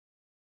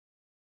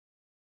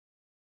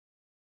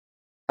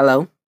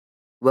Hello,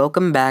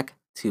 welcome back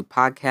to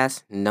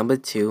podcast number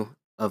 2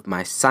 of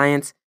my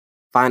science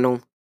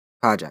final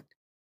project.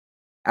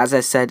 As I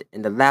said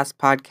in the last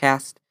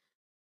podcast,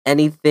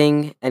 any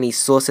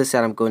sources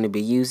that I'm going to be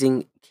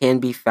using can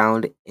be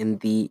found in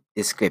the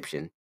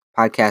description.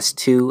 Podcast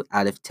 2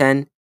 out of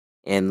 10,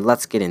 and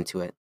let's get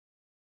into it.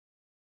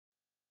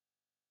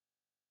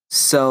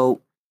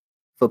 So,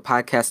 for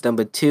podcast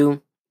number 2,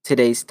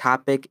 today's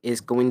topic is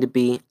going to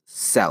be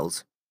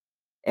cells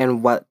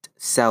and what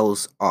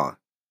cells are.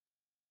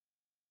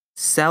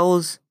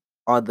 Cells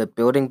are the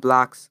building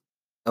blocks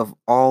of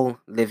all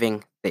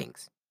living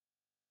things.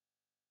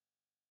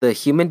 The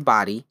human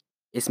body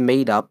is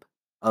made up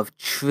of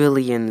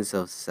trillions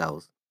of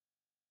cells.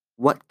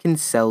 What can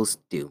cells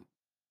do?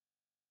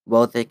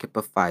 Well, they can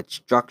provide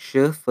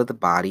structure for the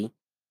body,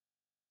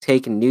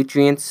 take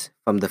nutrients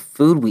from the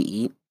food we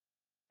eat,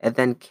 and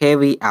then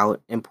carry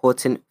out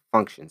important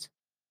functions.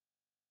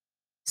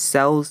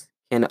 Cells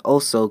can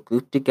also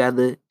group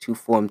together to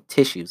form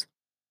tissues,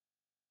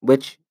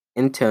 which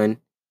in turn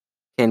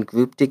can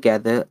group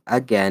together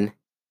again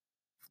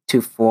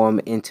to form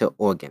into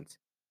organs.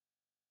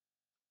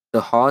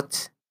 The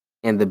heart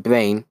and the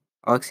brain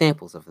are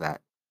examples of that.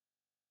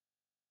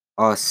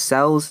 Our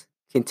cells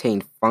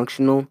contain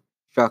functional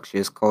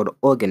structures called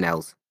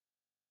organelles.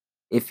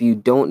 If you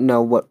don't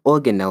know what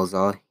organelles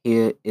are,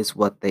 here is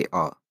what they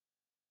are.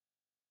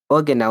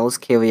 Organelles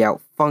carry out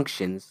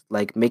functions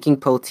like making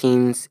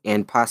proteins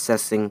and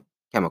processing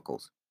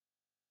chemicals.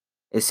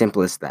 As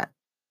simple as that.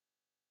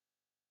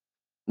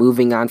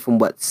 Moving on from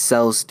what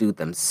cells do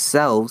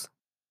themselves,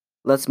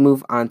 let's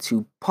move on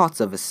to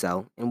parts of a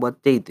cell and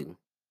what they do.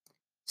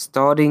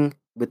 Starting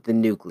with the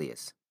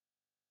nucleus.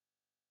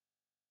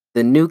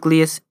 The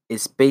nucleus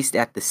is based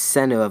at the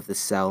center of the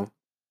cell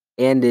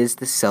and is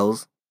the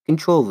cell's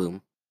control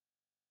room.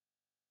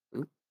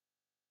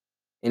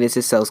 And it's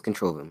the cell's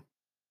control room.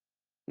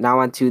 Now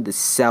onto the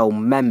cell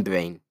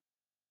membrane.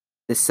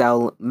 The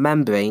cell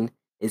membrane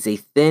is a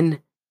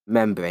thin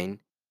membrane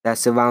that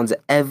surrounds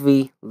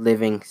every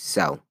living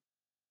cell,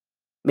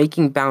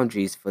 making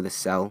boundaries for the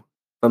cell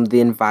from the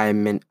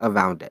environment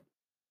around it.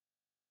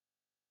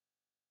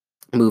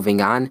 Moving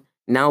on,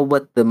 now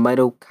what the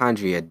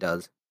mitochondria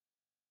does.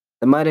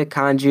 The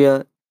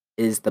mitochondria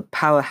is the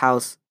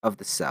powerhouse of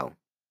the cell.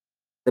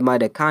 The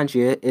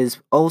mitochondria is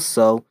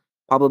also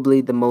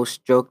probably the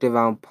most joked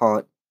around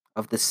part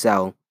of the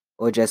cell,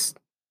 or just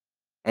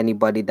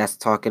anybody that's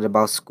talking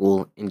about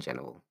school in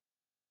general.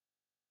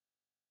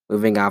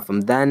 Moving on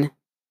from then,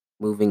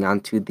 moving on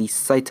to the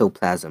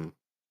cytoplasm.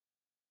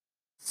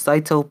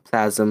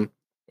 Cytoplasm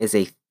is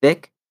a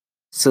thick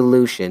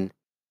solution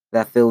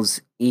that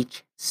fills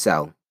each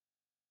cell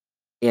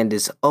and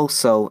is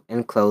also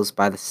enclosed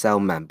by the cell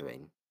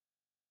membrane.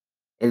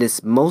 It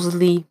is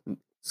mostly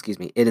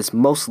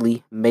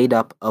made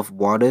up of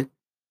water,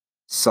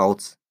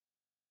 salts,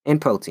 and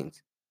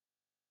proteins.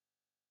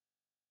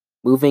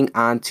 Moving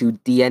on to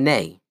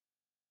DNA.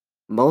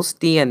 Most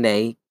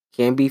DNA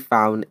can be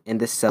found in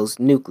the cell's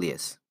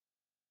nucleus.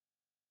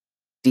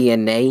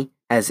 DNA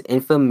has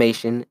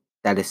information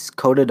that is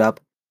coded up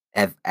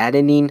as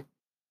adenine,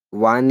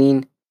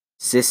 guanine,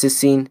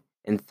 cytosine,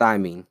 and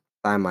thymine.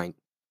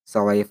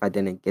 Sorry if I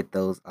didn't get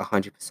those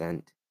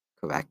 100%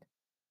 correct.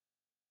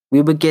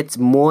 We will get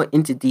more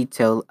into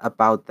detail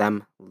about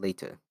them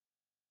later.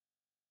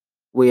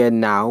 We are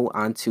now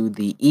onto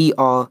the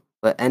ER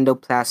for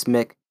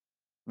endoplasmic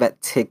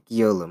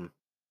reticulum.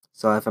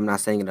 Sorry if I'm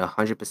not saying it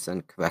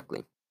 100%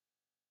 correctly.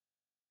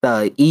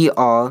 The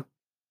ER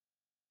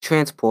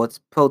transports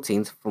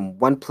proteins from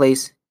one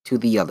place to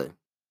the other.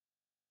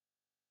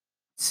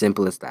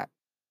 Simple as that.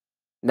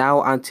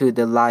 Now onto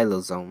the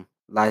lysosome.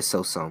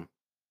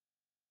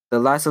 The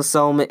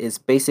lysosome is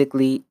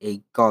basically a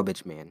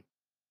garbage man.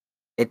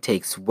 It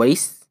takes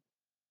waste,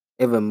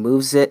 it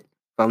removes it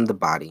from the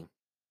body.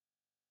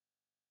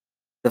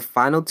 The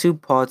final two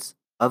parts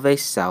of a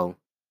cell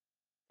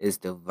is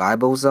the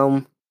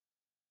ribosome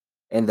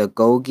and the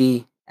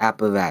Golgi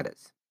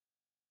apparatus.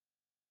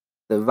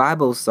 The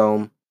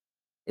ribosome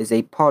is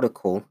a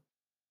particle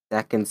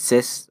that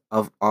consists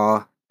of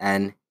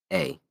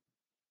RNA.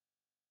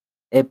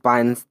 It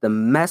binds the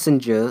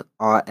messenger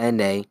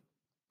RNA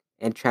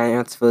and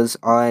transfers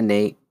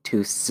RNA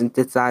to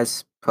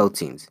synthesize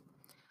proteins.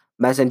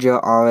 Messenger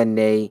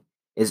RNA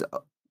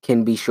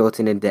can be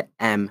shortened into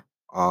mRNA.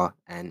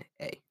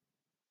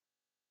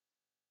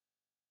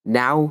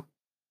 Now,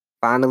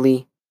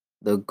 finally,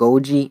 the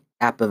Golgi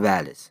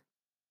apparatus.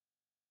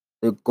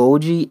 The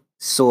Golgi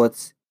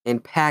sorts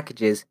and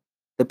packages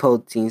the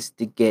proteins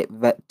to get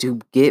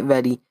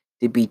ready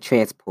to be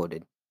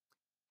transported,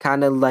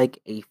 kind of like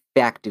a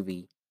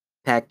factory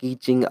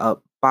packaging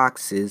up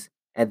boxes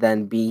and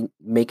then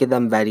making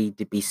them ready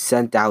to be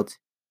sent out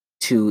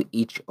to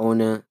each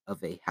owner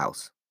of a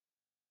house.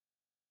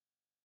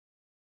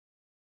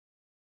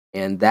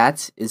 And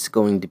that is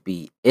going to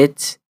be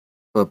it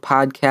for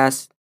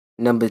podcast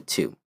number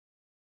 2.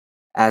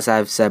 As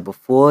I've said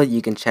before,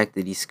 you can check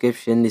the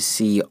description to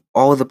see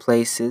all the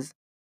places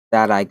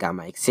that I got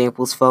my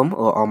examples from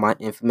or all my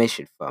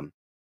information from.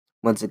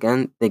 Once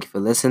again, thank you for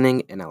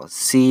listening, and I will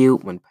see you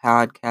when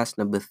podcast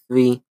number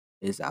 3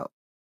 is out.